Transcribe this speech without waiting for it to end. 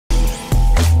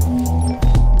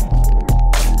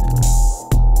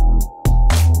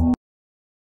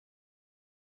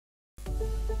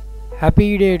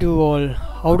Happy day to all.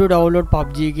 How to download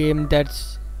PUBG game,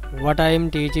 that's what I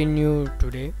am teaching you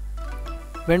today.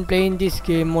 When playing this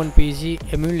game on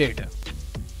PC emulator,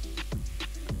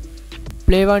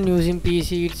 play one using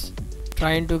PC, it's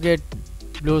trying to get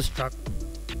bluestrak.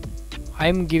 I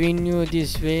am giving you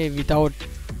this way without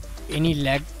any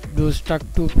lag bluestrak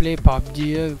to play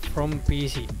PUBG from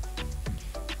PC.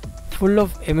 Full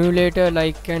of emulator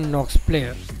like an Nox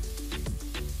player.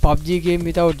 PUBG game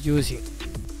without using.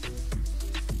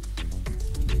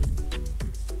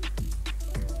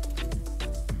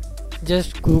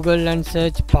 Just Google and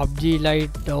search PUBG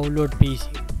Lite download PC.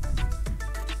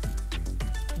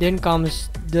 Then comes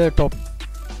the top.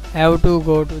 Have to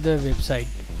go to the website.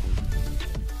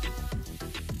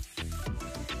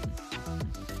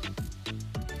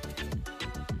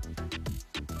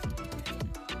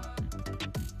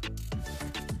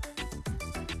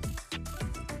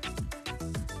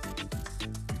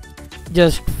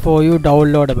 Just for you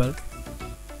downloadable.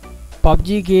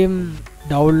 PUBG game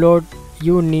download.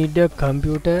 You need a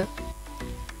computer.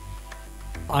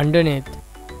 Underneath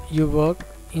you work,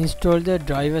 install the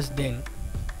drivers then.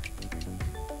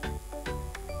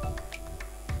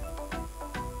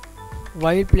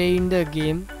 While playing the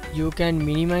game, you can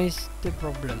minimize the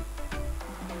problem.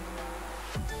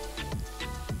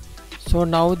 So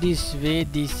now this way,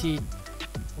 this is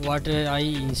what I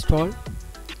installed.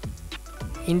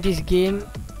 In this game,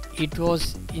 it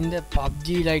was in the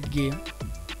PUBG Lite game.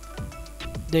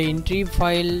 The entry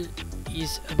file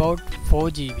is about 4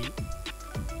 GB.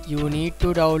 You need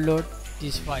to download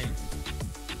this file.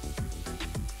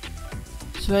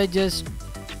 So I just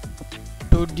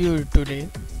told you today,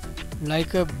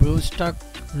 like a bluestrak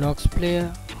Nox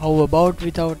player, how about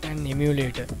without an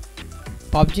emulator?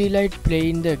 PUBG Lite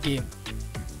playing the game.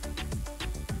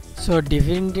 So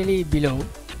definitely below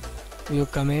you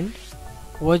comment,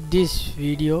 watch this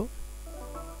video.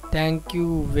 Thank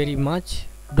you very much.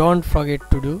 Don't forget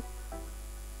to do.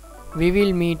 We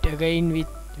will meet again with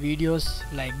videos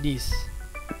like this.